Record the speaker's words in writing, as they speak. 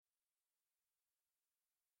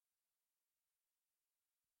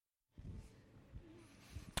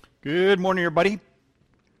Good morning, everybody.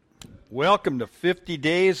 Welcome to 50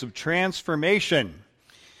 Days of Transformation.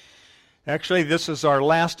 Actually, this is our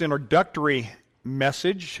last introductory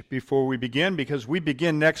message before we begin, because we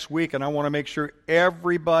begin next week, and I want to make sure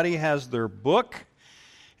everybody has their book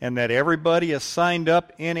and that everybody is signed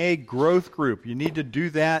up in a growth group. You need to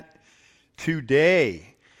do that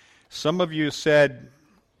today. Some of you said,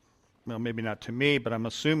 well, maybe not to me, but I'm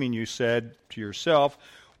assuming you said to yourself,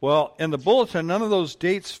 well, in the bulletin, none of those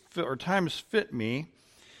dates or times fit me.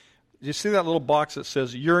 You see that little box that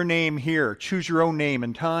says, your name here. Choose your own name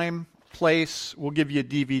and time, place. We'll give you a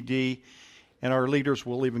DVD, and our leaders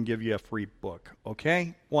will even give you a free book,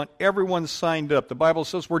 okay? Want everyone signed up. The Bible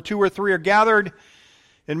says where two or three are gathered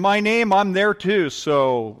in my name, I'm there too.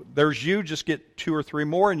 So there's you. Just get two or three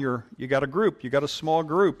more, and you got a group. You got a small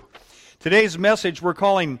group. Today's message we're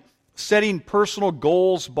calling Setting Personal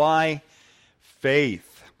Goals by Faith.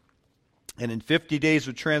 And in 50 Days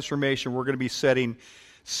of Transformation, we're going to be setting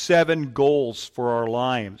 7 goals for our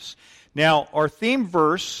lives. Now, our theme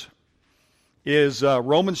verse is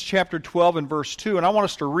Romans chapter 12 and verse 2, and I want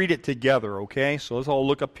us to read it together, okay? So let's all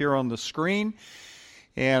look up here on the screen,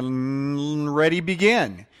 and ready,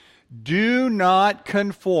 begin. Do not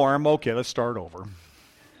conform. Okay, let's start over.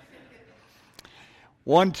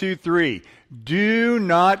 1, 2, 3. Do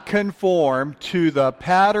not conform to the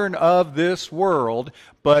pattern of this world,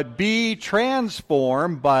 but be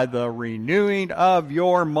transformed by the renewing of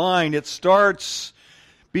your mind. It starts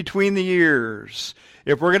between the ears.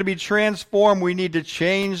 If we're going to be transformed, we need to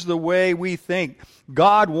change the way we think.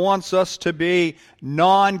 God wants us to be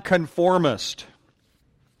nonconformist.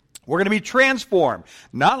 We're going to be transformed,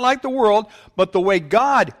 not like the world, but the way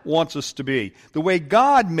God wants us to be, the way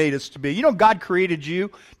God made us to be. You know, God created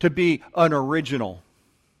you to be an original.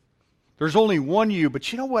 There's only one you,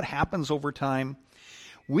 but you know what happens over time?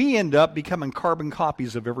 We end up becoming carbon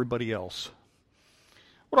copies of everybody else.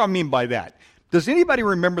 What do I mean by that? Does anybody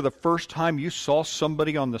remember the first time you saw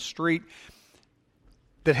somebody on the street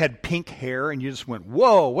that had pink hair and you just went,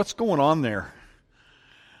 whoa, what's going on there?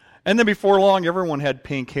 And then before long, everyone had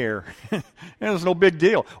pink hair. And it was no big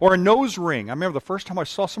deal. Or a nose ring. I remember the first time I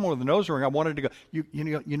saw someone with a nose ring, I wanted to go,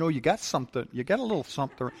 you got something. You got a little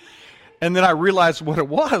something. And then I realized what it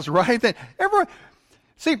was, right? Then everyone,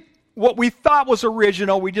 see, what we thought was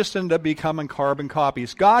original, we just ended up becoming carbon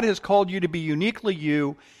copies. God has called you to be uniquely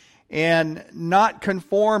you and not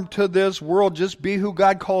conform to this world. Just be who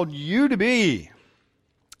God called you to be.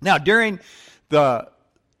 Now, during the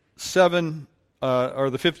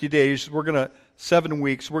 50 days, 7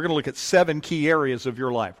 weeks, we're going to look at 7 key areas of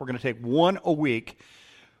your life. We're going to take one a week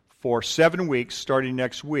for 7 weeks starting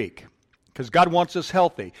next week, because God wants us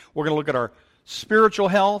healthy. We're going to look at our spiritual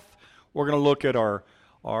health. We're going to look at our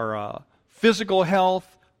physical health,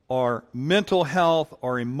 our mental health,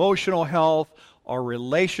 our emotional health, our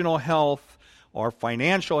relational health, our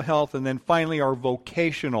financial health, and then finally our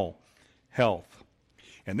vocational health.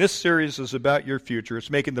 And this series is about your future. It's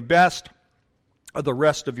making the best of the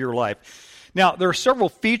rest of your life. Now, there are several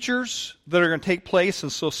features that are going to take place,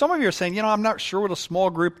 and so some of you are saying, I'm not sure what a small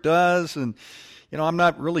group does, and I'm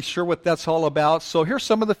not really sure what that's all about. So here's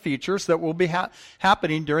some of the features that will be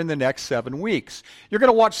happening during the next 7 weeks. You're going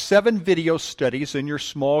to watch 7 video studies in your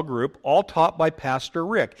small group, all taught by Pastor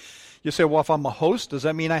Rick. You say, well, if I'm a host, does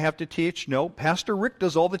that mean I have to teach? No, Pastor Rick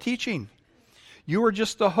does all the teaching. You are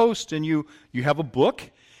just the host, and you have a book,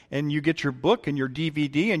 and you get your book and your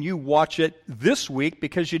DVD, and you watch it this week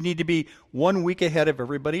because you need to be 1 week ahead of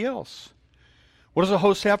everybody else. What does a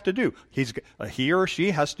host have to do? He or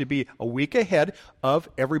she has to be a week ahead of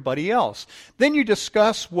everybody else. Then you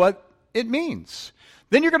discuss what it means.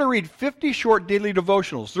 Then you're going to read 50 short daily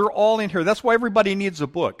devotionals. They're all in here. That's why everybody needs a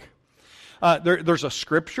book. There's a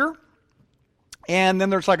scripture, and then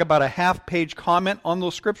there's like about a half-page comment on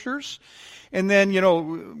those scriptures. And then,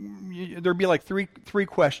 there'd be like three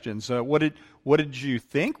questions. What did you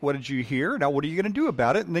think? What did you hear? Now, what are you going to do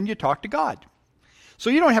about it? And then you talk to God. So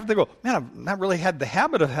you don't have to go, man, I've not really had the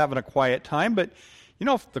habit of having a quiet time, but,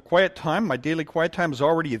 if the quiet time, my daily quiet time is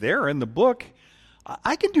already there in the book,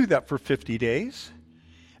 I can do that for 50 days.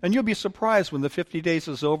 And you'll be surprised when the 50 days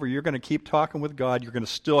is over, you're going to keep talking with God. You're going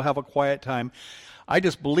to still have a quiet time. I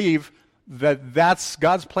just believe that's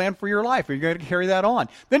God's plan for your life. You're going to carry that on.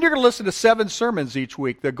 Then you're going to listen to 7 sermons each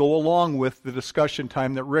week that go along with the discussion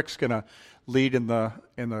time that Rick's going to lead in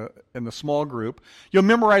the small group. You'll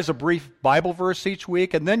memorize a brief Bible verse each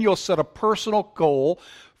week, and then you'll set a personal goal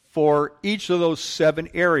for each of those 7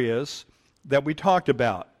 areas that we talked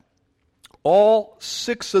about. All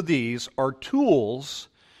 6 of these are tools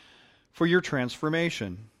for your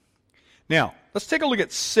transformation. Now, let's take a look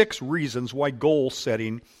at 6 reasons why goal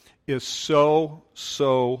setting is so,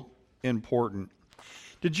 so important.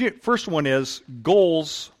 First one is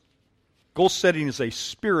goals. Goal setting is a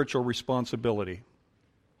spiritual responsibility.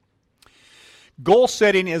 Goal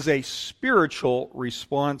setting is a spiritual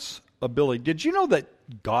responsibility. Did you know that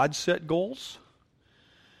God set goals?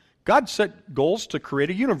 God set goals to create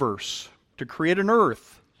a universe, to create an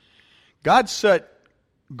earth. God set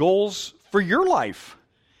goals for your life.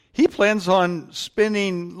 He plans on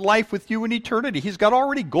spending life with you in eternity. He's got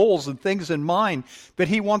already goals and things in mind that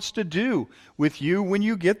He wants to do with you when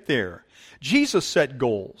you get there. Jesus set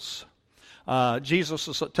goals. Jesus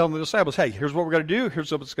is telling the disciples, hey, here's what we're going to do.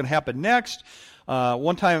 Here's what's going to happen next.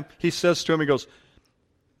 One time He says to him, He goes,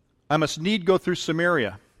 I must need go through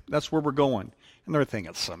Samaria. That's where we're going. And they're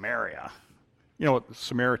thinking, Samaria. You know what the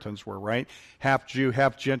Samaritans were, right? Half Jew,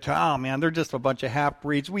 half Gentile. Oh, man, they're just a bunch of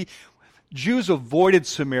half-breeds. Jews avoided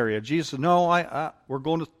Samaria. Jesus said, no, we're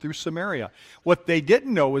going through Samaria. What they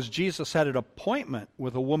didn't know was Jesus had an appointment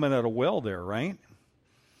with a woman at a well there, right?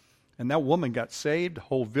 And that woman got saved. The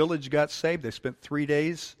whole village got saved. They spent 3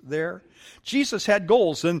 days there. Jesus had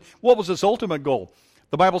goals. And what was His ultimate goal?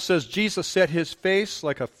 The Bible says Jesus set His face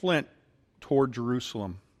like a flint toward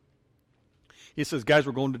Jerusalem. He says, guys,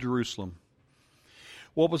 we're going to Jerusalem.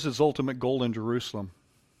 What was His ultimate goal in Jerusalem?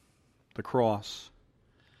 The cross.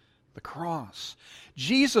 The cross.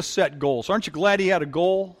 Jesus set goals. Aren't you glad He had a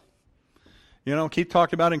goal? You know, Keith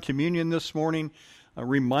talked about in communion this morning,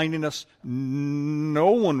 reminding us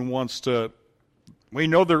no one wants to, we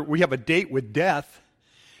know we have a date with death.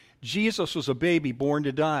 Jesus was a baby born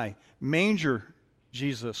to die. Manger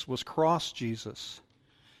Jesus was cross Jesus.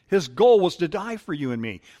 His goal was to die for you and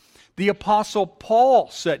me. The Apostle Paul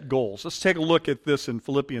set goals. Let's take a look at this in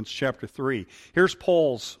Philippians chapter 3. Here's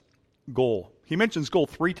Paul's goal. He mentions goal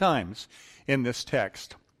 3 times in this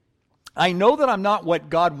text. I know that I'm not what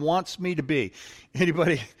God wants me to be.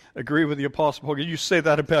 Anybody agree with the Apostle Paul? You say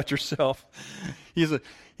that about yourself. He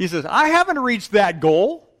says, I haven't reached that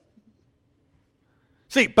goal.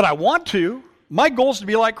 See, but I want to. My goal is to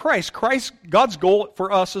be like Christ. God's goal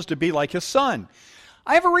for us is to be like His Son.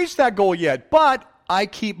 I haven't reached that goal yet, but I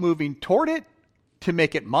keep moving toward it to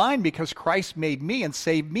make it mine because Christ made me and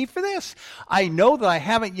saved me for this. I know that I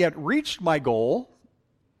haven't yet reached my goal,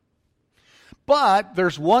 but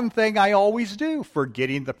there's one thing I always do,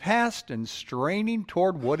 forgetting the past and straining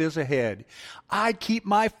toward what is ahead. I keep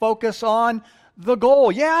my focus on the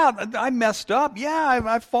goal. Yeah, I messed up. Yeah,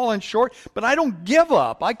 I've fallen short, but I don't give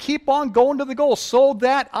up. I keep on going to the goal so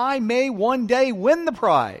that I may one day win the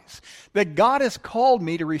prize that God has called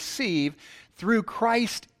me to receive through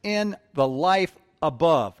Christ in the life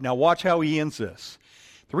above. Now watch how he ends this.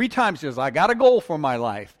 3 times he says, I got a goal for my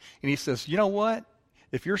life. And he says, you know what?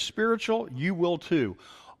 If you're spiritual, you will too.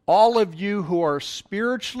 All of you who are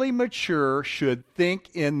spiritually mature should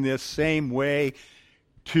think in this same way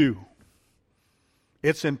too.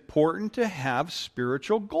 It's important to have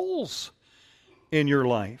spiritual goals in your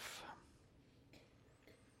life.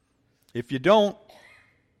 If you don't,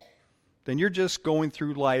 then you're just going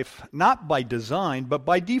through life not by design, but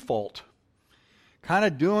by default. Kind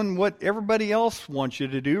of doing what everybody else wants you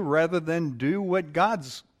to do rather than do what God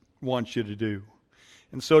wants you to do.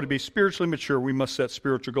 And so to be spiritually mature, we must set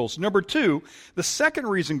spiritual goals. Number 2, the second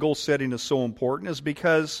reason goal setting is so important is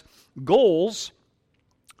because goals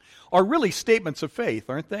are really statements of faith,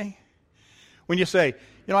 aren't they? When you say,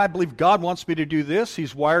 I believe God wants me to do this.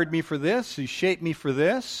 He's wired me for this. He's shaped me for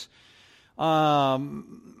this.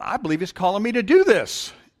 I believe He's calling me to do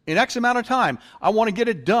this in X amount of time. I want to get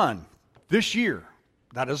it done this year.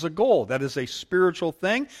 That is a goal. That is a spiritual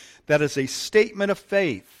thing. That is a statement of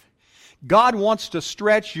faith. God wants to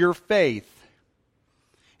stretch your faith.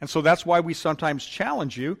 And so that's why we sometimes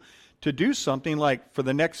challenge you to do something like for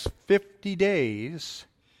the next 50 days,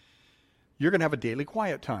 you're going to have a daily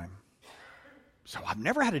quiet time. So I've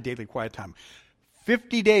never had a daily quiet time.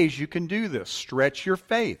 50 days you can do this. Stretch your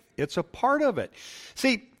faith. It's a part of it.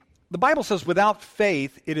 See, the Bible says without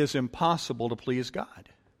faith it is impossible to please God.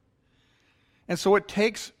 And so it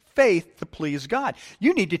takes faith to please God.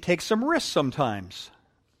 You need to take some risks sometimes.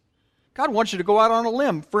 God wants you to go out on a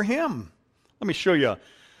limb for Him. Let me show you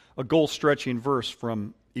a goal-stretching verse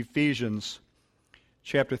from Ephesians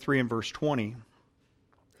chapter 3 and verse 20.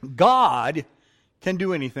 God can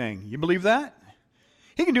do anything. You believe that?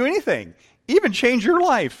 He can do anything. Even change your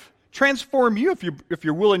life. Transform you if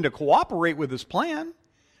you're willing to cooperate with His plan.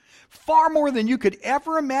 Far more than you could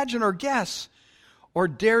ever imagine or guess or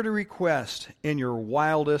dare to request in your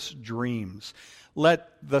wildest dreams. Let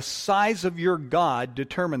the size of your God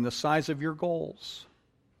determine the size of your goals.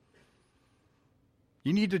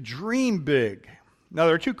 You need to dream big. Now,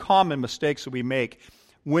 there are 2 common mistakes that we make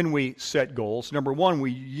when we set goals. Number one,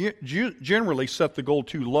 we generally set the goal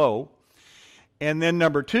too low. And then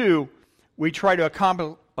number two, we try to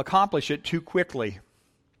accomplish it too quickly.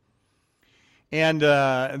 And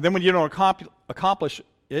then when you don't accomplish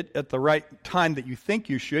it at the right time that you think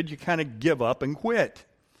you should, you kind of give up and quit.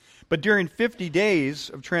 But during 50 days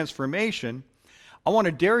of transformation, I want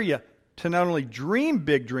to dare you to not only dream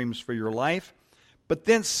big dreams for your life, but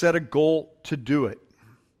then set a goal to do it.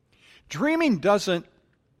 Dreaming doesn't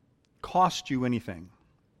cost you anything.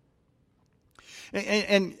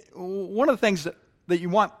 And one of the things that you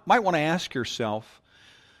might want to ask yourself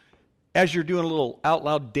as you're doing a little out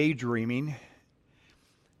loud daydreaming,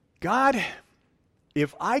 God,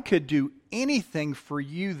 if I could do anything for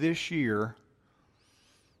you this year,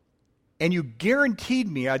 and you guaranteed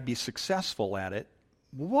me I'd be successful at it,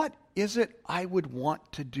 what is it I would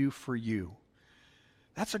want to do for you?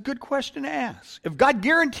 That's a good question to ask. If God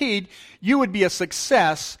guaranteed you would be a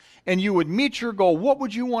success and you would meet your goal, what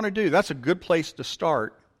would you want to do? That's a good place to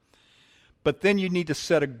start. But then you need to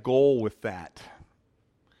set a goal with that.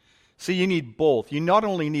 See, you need both. You not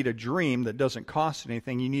only need a dream that doesn't cost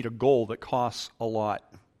anything, you need a goal that costs a lot.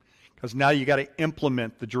 Because now you got to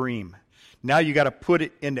implement the dream. Now you got to put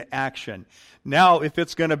it into action. Now, if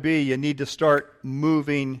it's going to be, you need to start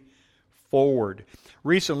moving forward.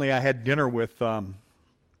 Recently, I had dinner with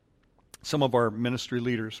some of our ministry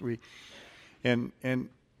leaders. And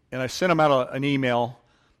I sent them out an email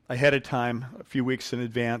ahead of time, a few weeks in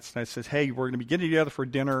advance. And I said, hey, we're going to be getting together for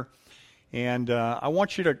dinner, and I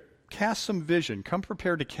want you to cast some vision. Come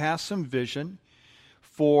prepared to cast some vision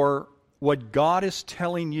for what God is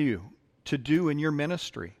telling you to do in your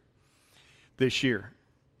ministry this year.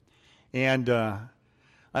 And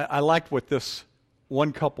I liked what this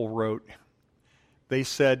one couple wrote. They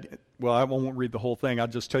said, well, I won't read the whole thing. I'll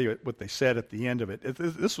just tell you what they said at the end of it.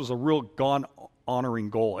 This was a real God-honoring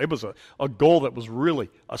goal. It was a goal that was really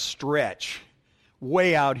a stretch,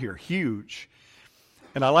 way out here, huge.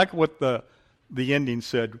 And I like what the ending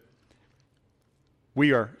said.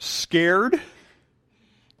 We are scared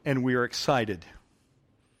and we are excited.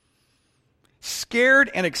 Scared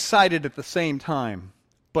and excited at the same time,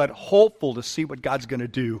 but hopeful to see what God's going to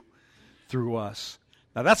do through us.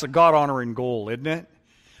 Now that's a God-honoring goal, isn't it?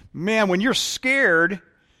 Man, when you're scared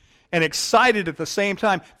and excited at the same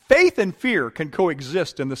time, faith and fear can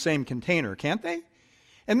coexist in the same container, can't they?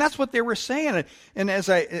 And that's what they were saying. And as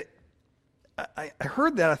I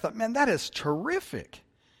heard that, I thought, man, that is terrific.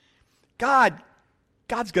 God's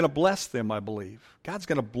going to bless them, I believe. God's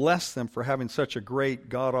going to bless them for having such a great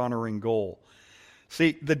God-honoring goal.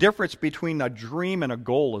 See, the difference between a dream and a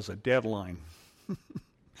goal is a deadline.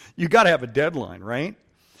 You got to have a deadline, right?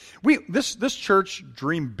 This church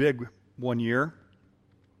dreamed big one year,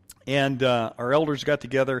 and our elders got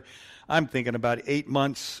together. I'm thinking about 8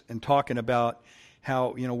 months and talking about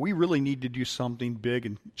how, we really need to do something big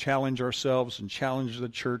and challenge ourselves and challenge the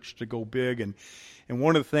church to go big. And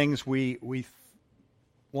one of the things we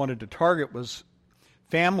wanted to target was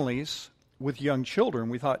families with young children.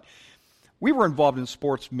 We thought, we were involved in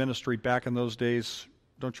sports ministry back in those days.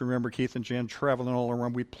 Don't you remember Keith and Jan traveling all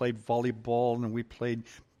around? We played volleyball and we played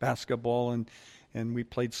basketball and we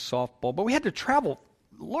played softball. But we had to travel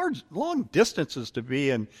long distances to be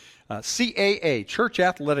in CAA, Church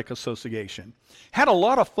Athletic Association. Had a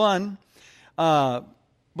lot of fun, but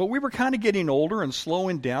we were kind of getting older and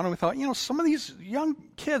slowing down. And we thought, some of these young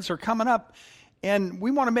kids are coming up, and we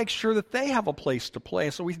want to make sure that they have a place to play.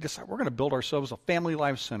 So we decided we're going to build ourselves a Family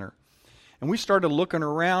Life Center. And we started looking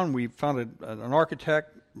around. We found an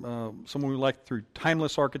architect, someone we liked through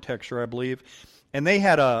Timeless Architecture, I believe. And they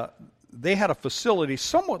had a facility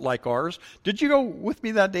somewhat like ours. Did you go with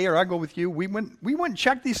me that day, or I go with you? We went and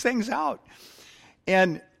checked these things out.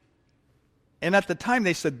 And at the time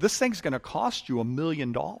they said, this thing's going to cost you $1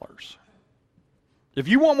 million. If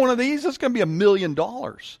you want one of these, it's going to be $1 million.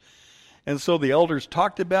 And so the elders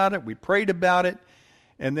talked about it. We prayed about it.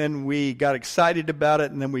 And then we got excited about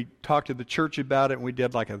it, and then we talked to the church about it, and we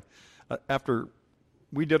did after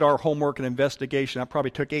we did our homework and investigation, that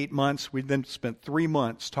probably took 8 months. We then spent 3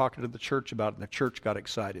 months talking to the church about it, and the church got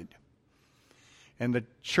excited. And the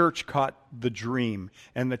church caught the dream,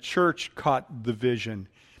 and the church caught the vision.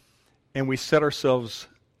 And we set ourselves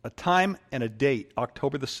a time and a date,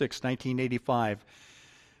 October the 6th, 1985.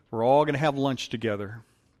 We're all going to have lunch together,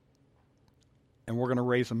 and we're going to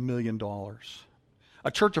raise $1 million. A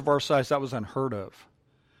church of our size, that was unheard of.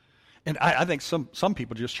 And I think some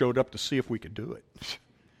people just showed up to see if we could do it.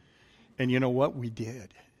 And you know what? We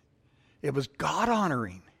did. It was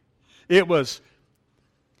God-honoring. It was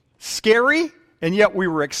scary, and yet we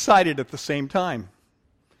were excited at the same time.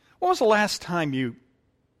 When was the last time you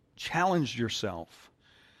Challenge yourself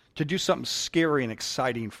to do something scary and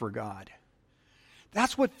exciting for God.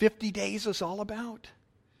 That's what 50 days is all about.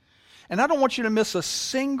 And I don't want you to miss a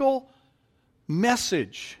single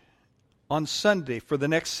message on Sunday for the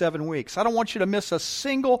next 7 weeks. I don't want you to miss a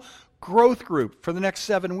single growth group for the next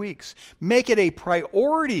 7 weeks. Make it a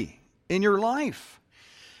priority in your life.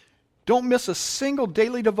 Don't miss a single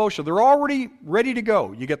daily devotion. They're already ready to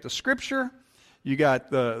go. You get the scripture, you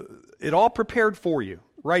got it all prepared for you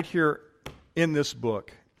right here in this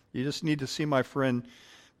book. You just need to see my friend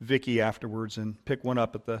Vicki afterwards and pick one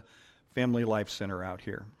up at the Family Life Center out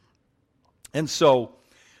here. And so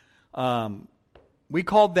we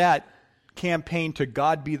called that campaign To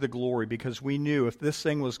God Be the Glory because we knew if this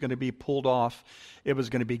thing was going to be pulled off, it was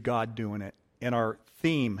going to be God doing it. And our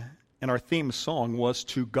theme song was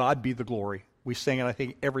To God Be the Glory. We sang it, I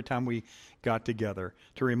think, every time we got together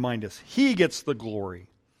to remind us He gets the glory.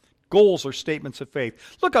 Goals are statements of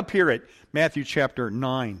faith. Look up here at Matthew chapter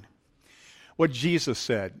 9. What Jesus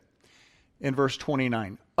said in verse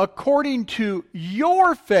 29. According to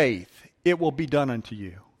your faith, it will be done unto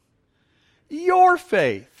you. Your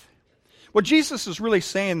faith. What Jesus is really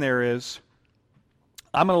saying there is,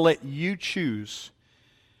 I'm going to let you choose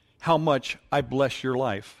how much I bless your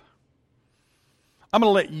life. I'm going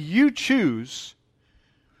to let you choose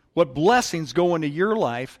what blessings go into your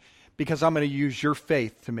life because I'm going to use your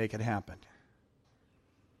faith to make it happen.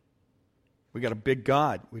 We got a big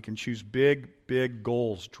God. We can choose big, big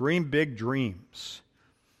goals. Dream big dreams.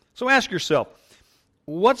 So ask yourself,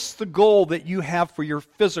 what's the goal that you have for your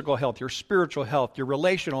physical health, your spiritual health, your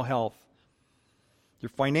relational health, your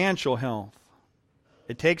financial health?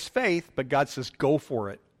 It takes faith, but God says, go for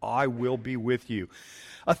it. I will be with you.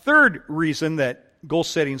 A third reason that goal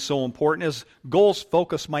setting is so important is goals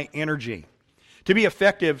focus my energy. To be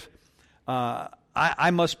effective,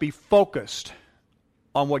 I must be focused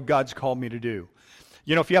on what God's called me to do.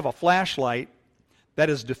 You know, if you have a flashlight, that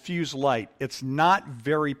is diffuse light. It's not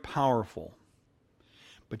very powerful.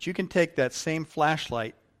 But you can take that same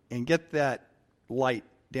flashlight and get that light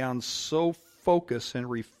down so focused and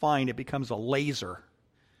refined it becomes a laser.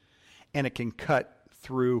 And it can cut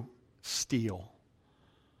through steel.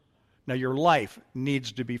 Now your life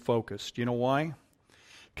needs to be focused. You know why?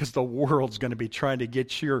 Because the world's going to be trying to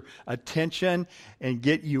get your attention and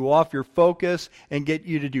get you off your focus and get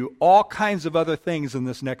you to do all kinds of other things in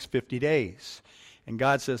this next 50 days. And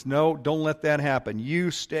God says, no, don't let that happen.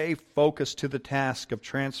 You stay focused to the task of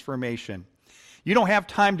transformation. You don't have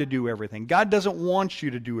time to do everything. God doesn't want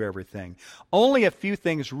you to do everything. Only a few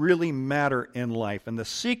things really matter in life. And the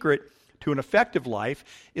secret to an effective life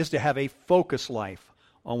is to have a focused life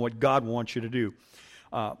on what God wants you to do.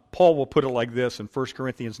 Paul will put it like this in 1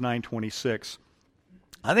 Corinthians 9:26.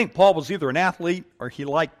 I think Paul was either an athlete or he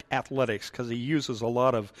liked athletics because he uses a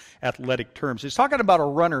lot of athletic terms. He's talking about a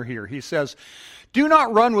runner here. He says, do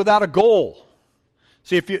not run without a goal.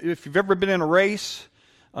 See, if you've ever been in a race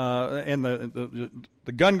and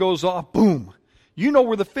the gun goes off, boom, you know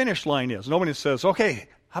where the finish line is. Nobody says, okay,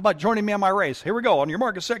 how about joining me on my race? Here we go. On your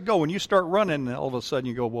mark, set, go. And you start running, and all of a sudden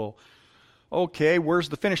you go, well, okay, where's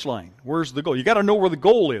the finish line? Where's the goal? You got to know where the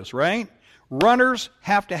goal is, right? Runners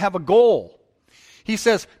have to have a goal. He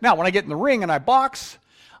says, now when I get in the ring and I box,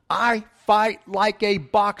 I fight like a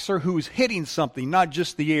boxer who's hitting something, not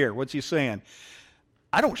just the air. What's he saying?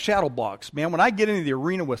 I don't shadow box, man. When I get into the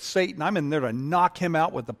arena with Satan, I'm in there to knock him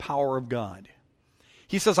out with the power of God.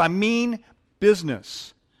 He says, I mean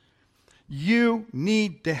business. You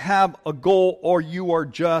need to have a goal or you are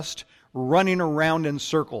just running around in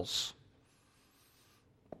circles.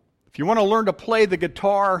 If you want to learn to play the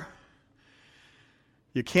guitar,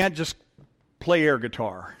 you can't just play air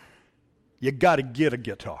guitar. You got to get a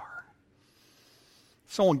guitar.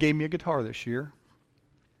 Someone gave me a guitar this year,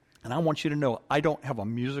 and I want you to know I don't have a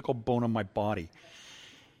musical bone in my body,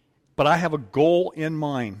 but I have a goal in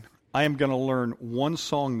mind. I am going to learn one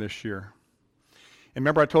song this year. And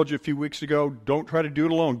remember I told you a few weeks ago, don't try to do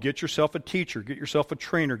it alone. Get yourself a teacher. Get yourself a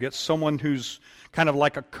trainer. Get someone who's kind of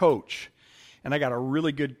like a coach. And I got a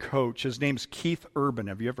really good coach. His name's Keith Urban.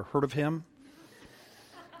 Have you ever heard of him?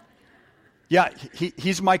 Yeah,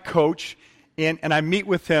 he's my coach. And I meet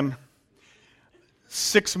with him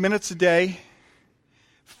 6 minutes a day,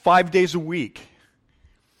 5 days a week.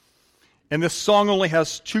 And this song only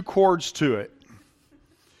has 2 chords to it.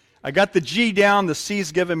 I got the G down. The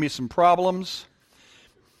C's giving me some problems.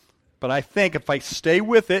 But I think if I stay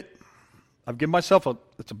with it, I've given myself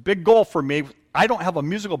it's a big goal for me. I don't have a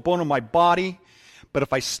musical bone in my body, but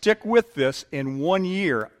if I stick with this in 1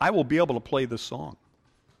 year, I will be able to play this song.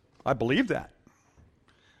 I believe that.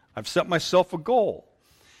 I've set myself a goal.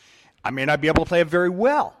 I may not be able to play it very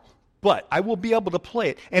well, but I will be able to play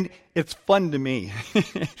it. And it's fun to me.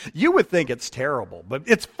 You would think it's terrible, but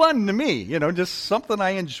it's fun to me. Just something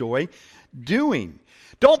I enjoy doing.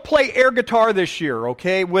 Don't play air guitar this year,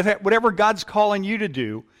 okay? Whatever God's calling you to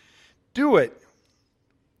do it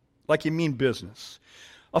like you mean business.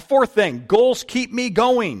 A fourth thing, goals keep me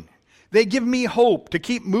going. They give me hope to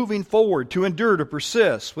keep moving forward, to endure, to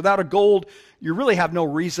persist. Without a goal, you really have no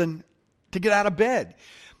reason to get out of bed.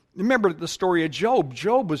 Remember the story of Job.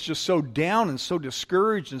 Job was just so down and so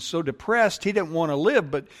discouraged and so depressed, he didn't want to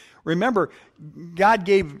live. But remember, God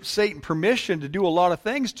gave Satan permission to do a lot of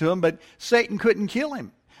things to him, but Satan couldn't kill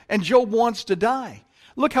him. And Job wants to die.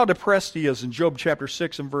 Look how depressed he is in Job chapter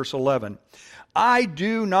 6 and verse 11. I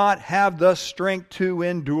do not have the strength to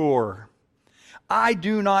endure. I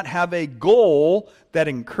do not have a goal that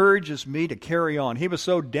encourages me to carry on. He was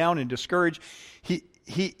so down and discouraged,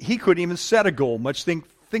 he couldn't even set a goal, much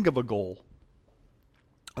think of a goal,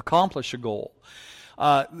 accomplish a goal.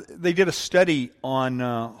 They did a study on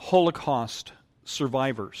Holocaust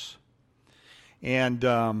survivors. And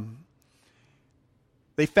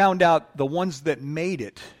they found out the ones that made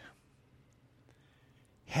it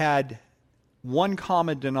had one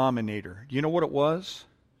common denominator. Do you know what it was?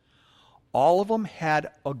 All of them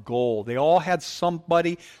had a goal. They all had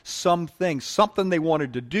somebody, something they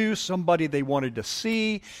wanted to do, somebody they wanted to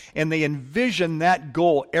see, and they envisioned that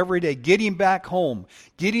goal every day, getting back home,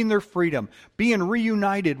 getting their freedom, being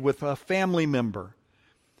reunited with a family member,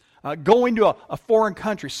 going to a foreign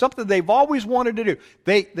country, something they've always wanted to do.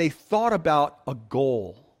 They thought about a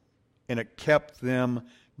goal, and it kept them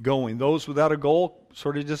going. Those without a goal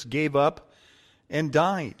sort of just gave up and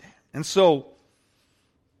died. And so,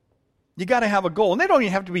 you got to have a goal. And they don't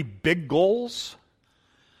even have to be big goals,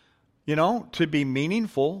 to be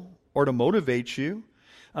meaningful or to motivate you.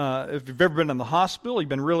 If you've ever been in the hospital, you've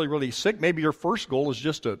been really, really sick, maybe your first goal is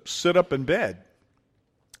just to sit up in bed.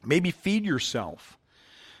 Maybe feed yourself.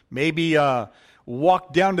 Maybe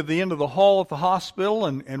walk down to the end of the hall at the hospital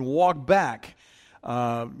and walk back.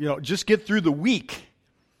 Just get through the week.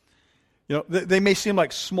 They may seem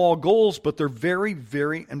like small goals, but they're very,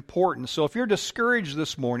 very important. So if you're discouraged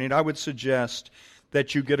this morning, I would suggest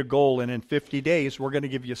that you get a goal. And in 50 days, we're going to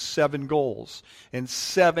give you 7 goals in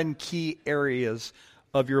 7 key areas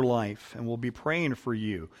of your life. And we'll be praying for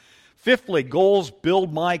you. Fifthly, goals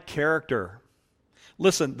build my character.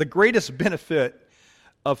 Listen, the greatest benefit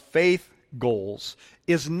of faith goals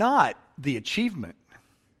is not the achievement,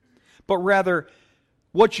 but rather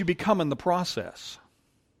what you become in the process.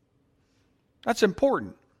 That's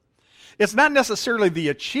important. It's not necessarily the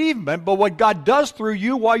achievement, but what God does through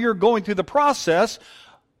you while you're going through the process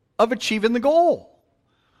of achieving the goal.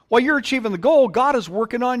 While you're achieving the goal, God is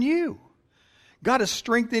working on you. God is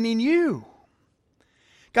strengthening you.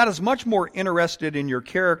 God is much more interested in your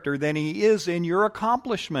character than He is in your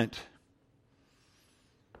accomplishment.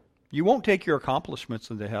 You won't take your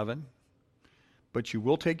accomplishments into heaven, but you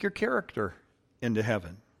will take your character into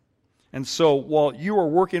heaven. And so while you are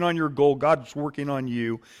working on your goal, God's working on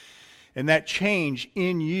you, and that change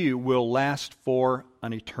in you will last for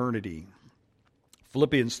an eternity.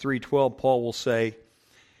 Philippians 3:12, Paul will say,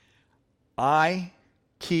 I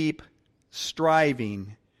keep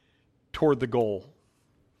striving toward the goal.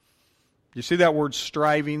 You see that word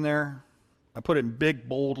striving there? I put it in big,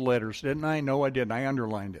 bold letters, didn't I? No, I didn't. I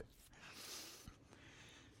underlined it.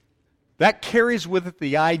 That carries with it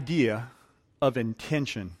the idea of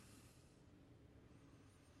intention.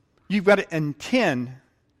 You've got to intend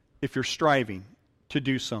if you're striving to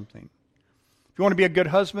do something. If you want to be a good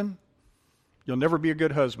husband, you'll never be a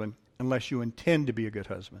good husband unless you intend to be a good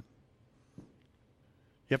husband.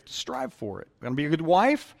 You have to strive for it. Going to be a good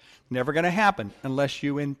wife? Never going to happen unless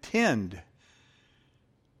you intend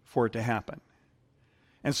for it to happen.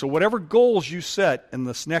 And so whatever goals you set in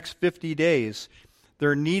this next 50 days,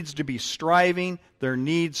 there needs to be striving, there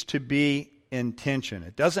needs to be intention.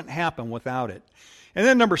 It doesn't happen without it. And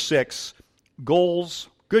then number 6, goals,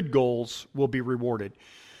 good goals, will be rewarded.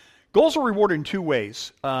 Goals are rewarded in 2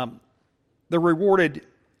 ways. They're rewarded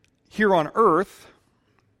here on earth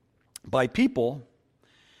by people,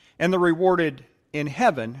 and they're rewarded in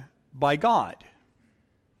heaven by God.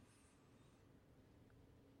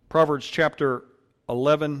 Proverbs chapter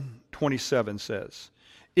 11:27 says,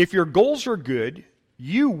 if your goals are good,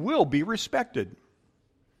 you will be respected.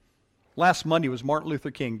 Last Monday was Martin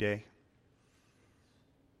Luther King Day.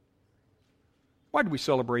 Why do we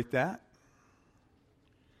celebrate that?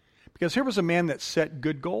 Because here was a man that set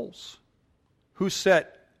good goals, who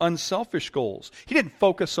set unselfish goals. He didn't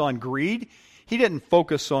focus on greed. He didn't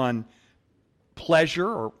focus on pleasure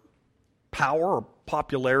or power or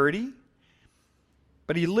popularity.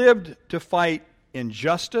 But he lived to fight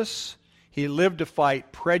injustice. He lived to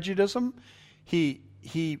fight prejudice. He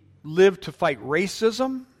lived to fight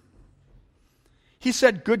racism. He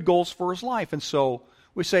set good goals for his life. And so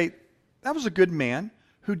we say, that was a good man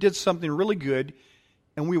who did something really good,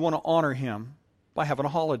 and we want to honor him by having a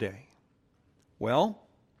holiday. Well,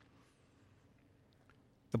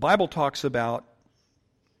 the Bible talks about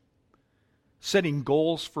setting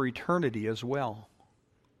goals for eternity as well.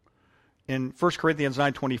 In 1 Corinthians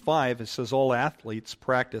 9:25, it says all athletes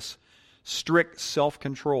practice strict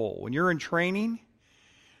self-control. When you're in training,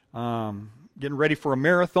 getting ready for a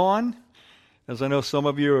marathon, as I know some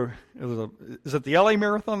of you are, is it the LA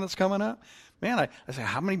Marathon that's coming up? Man, I say,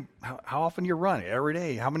 how often do you run? Every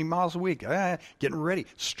day. How many miles a week? Getting ready.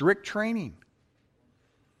 Strict training.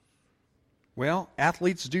 Well,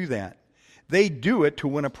 athletes do that. They do it to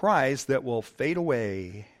win a prize that will fade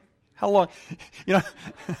away. How long? You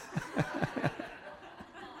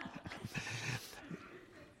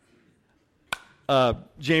know,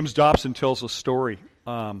 James Dobson tells a story.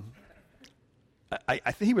 I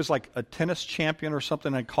think he was like a tennis champion or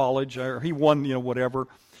something in college, or he won, whatever.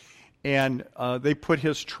 And they put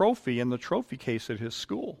his trophy in the trophy case at his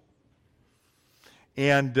school.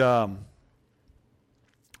 And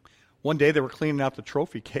one day they were cleaning out the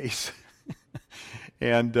trophy case,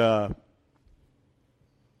 and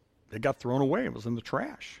it got thrown away. It was in the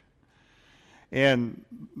trash. And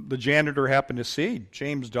the janitor happened to see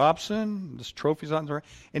James Dobson, this trophy's on there,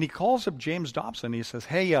 and he calls up James Dobson, and he says,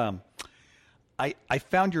 hey, I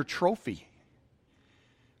found your trophy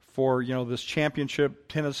for, this championship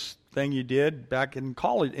tennis thing you did back in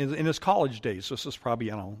college, in his college days. So this is probably,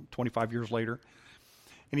 25 years later.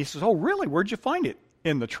 And he says, oh, really? Where'd you find it?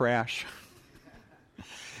 In the trash.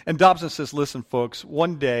 And Dobson says, listen, folks,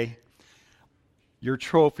 one day your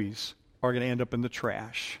trophies are going to end up in the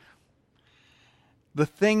trash. The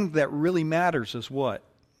thing that really matters is what?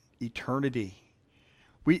 Eternity.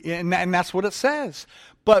 And that's what it says.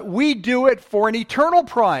 But we do it for an eternal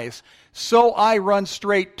prize. So I run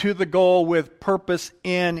straight to the goal with purpose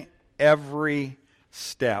in every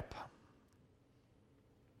step.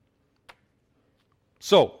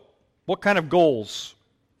 So, what kind of goals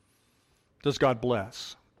does God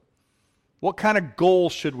bless? What kind of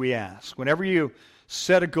goals should we ask? Whenever you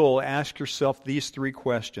set a goal, ask yourself these three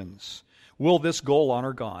questions. Will this goal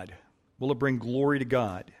honor God? Will it bring glory to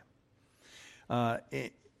God?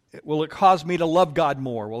 Will it cause me to love God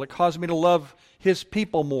more? Will it cause me to love His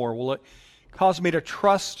people more? Will it cause me to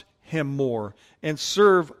trust Him more and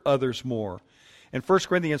serve others more? In 1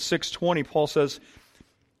 Corinthians 6:20, Paul says,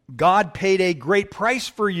 God paid a great price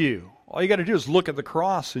for you. All you got to do is look at the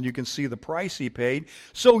cross and you can see the price He paid.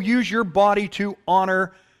 So use your body to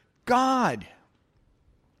honor God.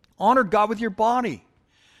 Honor God with your body.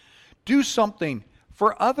 Do something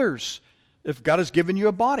for others if God has given you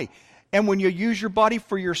a body. And when you use your body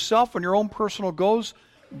for yourself and your own personal goals,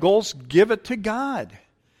 give it to God.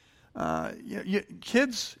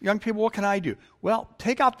 Kids, young people, what can I do? Well,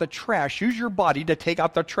 take out the trash. Use your body to take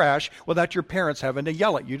out the trash without your parents having to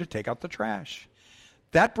yell at you to take out the trash.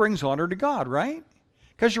 That brings honor to God, right?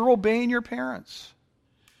 Because you're obeying your parents.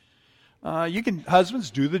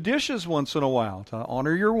 Husbands, do the dishes once in a while to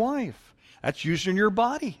honor your wife. That's using your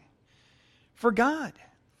body for God.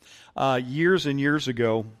 Years and years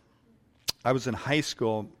ago, I was in high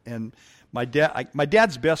school, and my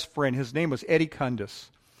dad's best friend, his name was Eddie Cundis.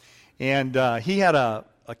 And he had a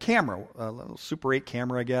camera, a little Super 8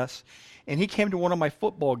 camera, I guess. And he came to one of my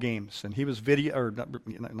football games, and he was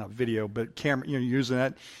not video, but camera, using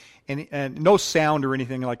that. And no sound or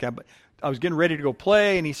anything like that. But I was getting ready to go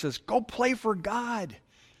play, and he says, "Go play for God."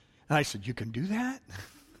 And I said, "You can do that?"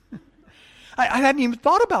 I hadn't even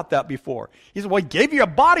thought about that before. He said, "Well, he gave you a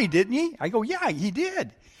body, didn't he?" I go, "Yeah, he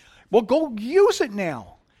did." "Well, go use it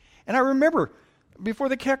now." And I remember before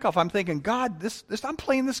the kickoff, I'm thinking, God, I'm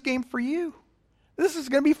playing this game for you. This is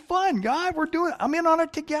going to be fun, God. I'm in on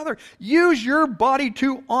it together. Use your body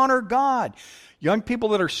to honor God. Young people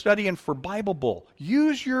that are studying for Bible Bowl,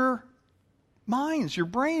 use your minds, your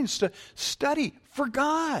brains to study for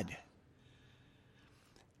God.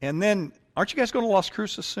 And then, aren't you guys going to Las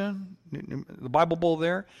Cruces soon? The Bible Bowl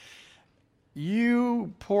there?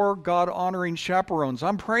 You poor God-honoring chaperones,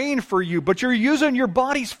 I'm praying for you, but you're using your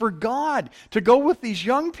bodies for God to go with these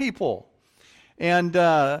young people. And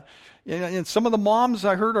some of the moms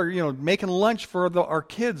I heard are making lunch for our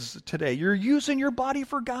kids today. You're using your body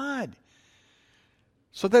for God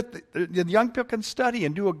so that the young people can study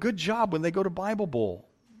and do a good job when they go to Bible Bowl.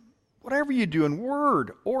 Whatever you do in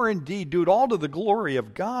word or in deed, do it all to the glory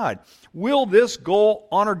of God. Will this goal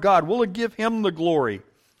honor God? Will it give Him the glory?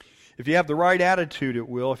 If you have the right attitude, it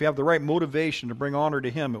will. If you have the right motivation to bring honor to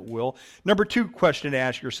Him, it will. Number 2 question to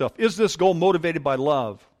ask yourself, is this goal motivated by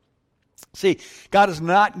love? See, God is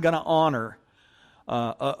not going to honor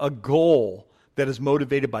a goal that is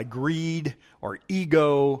motivated by greed or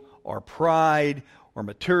ego or pride or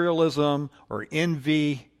materialism or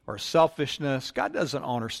envy or selfishness. God doesn't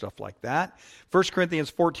honor stuff like that. 1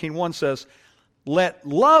 Corinthians 14:1 says, let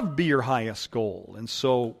love be your highest goal. And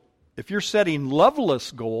so if you're setting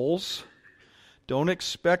loveless goals, don't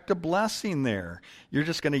expect a blessing there. You're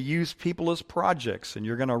just going to use people as projects and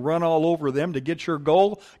you're going to run all over them to get your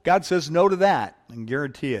goal. God says no to that, and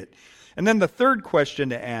guarantee it. And then the third question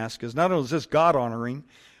to ask is, not only is this God honoring,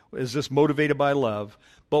 is this motivated by love,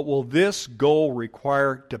 but will this goal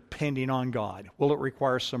require depending on God? Will it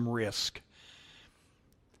require some risk?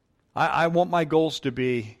 I want my goals to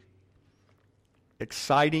be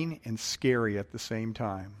exciting and scary at the same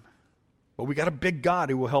time. But we got a big God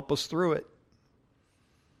who will help us through it.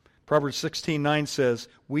 Proverbs 16:9 says,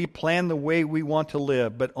 we plan the way we want to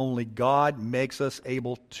live, but only God makes us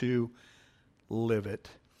able to live it.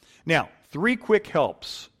 Now, 3 quick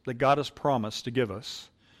helps that God has promised to give us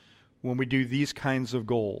when we do these kinds of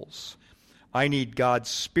goals. I need God's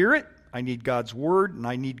Spirit, I need God's Word, and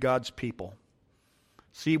I need God's people.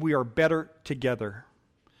 See, we are better together.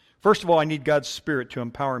 First of all, I need God's Spirit to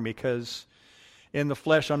empower me, because in the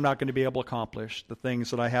flesh I'm not going to be able to accomplish the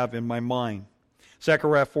things that I have in my mind.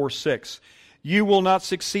 Zechariah 4:6, you will not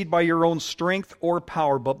succeed by your own strength or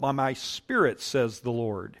power, but by my Spirit, says the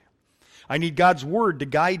Lord. I need God's Word to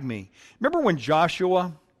guide me. Remember when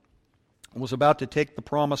Joshua was about to take the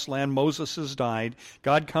promised land, Moses has died.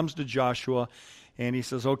 God comes to Joshua and he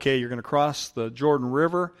says, okay, you're going to cross the Jordan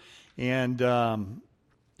River and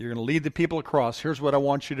you're going to lead the people across. Here's what I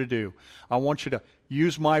want you to do. I want you to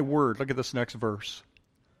use my Word. Look at this next verse.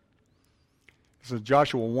 This is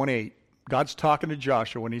Joshua 1:8. God's talking to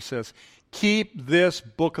Joshua and he says, keep this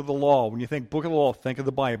book of the law. When you think book of the law, think of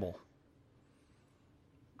the Bible.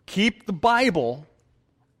 Keep the Bible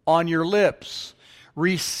on your lips.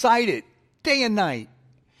 Recite it day and night,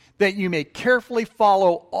 that you may carefully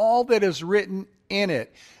follow all that is written in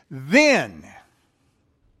it. Then,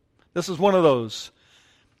 this is one of those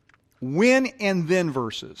when and then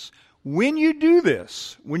verses. When you do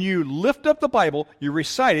this, when you lift up the Bible, you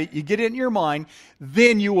recite it, you get it in your mind,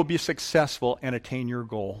 then you will be successful and attain your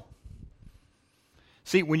goal.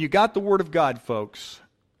 See, when you got the Word of God, folks,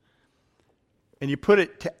 and you put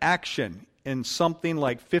it to action in something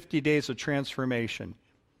like 50 days of transformation,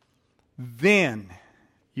 then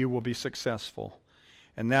you will be successful.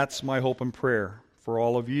 And that's my hope and prayer for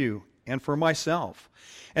all of you and for myself.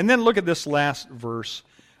 And then look at this last verse.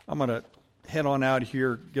 I'm going to head on out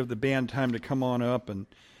here, give the band time to come on up, and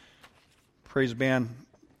praise band,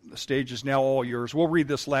 the stage is now all yours. We'll read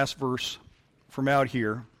this last verse from out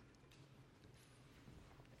here.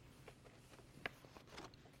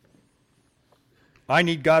 I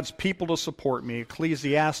need God's people to support me.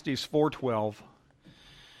 Ecclesiastes 4:12.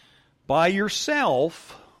 By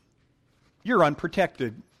yourself, you're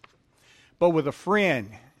unprotected. But with a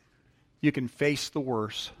friend, you can face the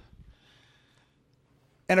worst.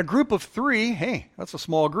 And a group of 3, hey, that's a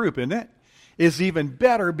small group, isn't it? Is even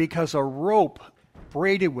better, because a rope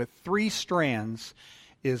braided with 3 strands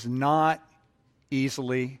is not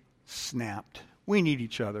easily snapped. We need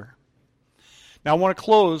each other. Now I want to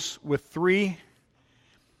close with 3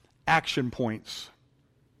 action points.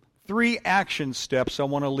 3 action steps I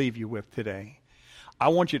want to leave you with today. I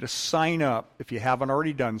want you to sign up, if you haven't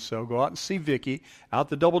already done so. Go out and see Vicki out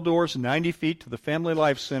the double doors, 90 feet to the Family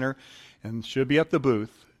Life Center, and she'll be at the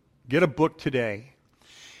booth. Get a book today.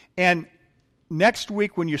 And next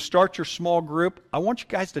week when you start your small group, I want you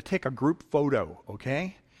guys to take a group photo,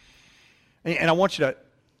 okay? And I want you to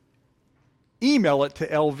email it to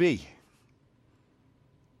LV.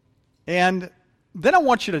 And then I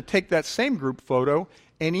want you to take that same group photo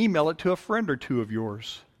and email it to a friend or 2 of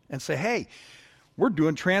yours and say, hey, we're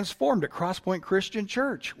doing Transformed at Crosspoint Christian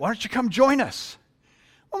Church. Why don't you come join us?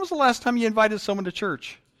 When was the last time you invited someone to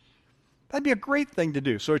church? That'd be a great thing to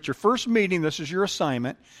do. So at your first meeting, this is your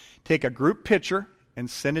assignment. Take a group picture and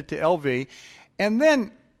send it to LV. And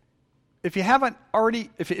then, if you haven't already,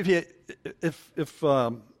 if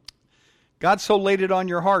God so laid it on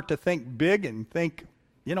your heart to think big and think,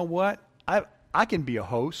 you know what, I can be a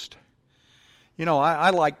host. You know,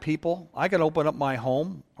 I like people. I can open up my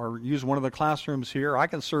home or use one of the classrooms here. I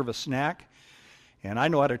can serve a snack, and I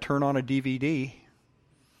know how to turn on a DVD.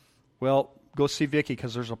 Well, go see Vicki,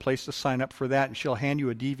 because there's a place to sign up for that, and she'll hand you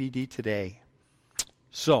a DVD today.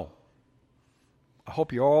 So, I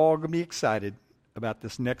hope you're all going to be excited about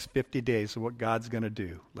this next 50 days of what God's going to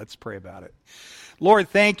do. Let's pray about it. Lord,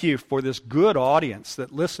 thank you for this good audience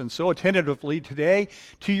that listened so attentively today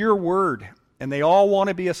to your word. And they all want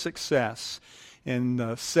to be a success in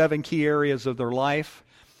the 7 key areas of their life.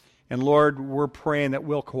 And Lord, we're praying that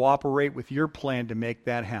we'll cooperate with your plan to make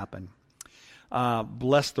that happen.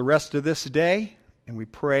 Bless the rest of this day, and we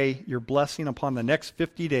pray your blessing upon the next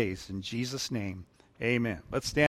 50 days. In Jesus' name, amen. Let's stand.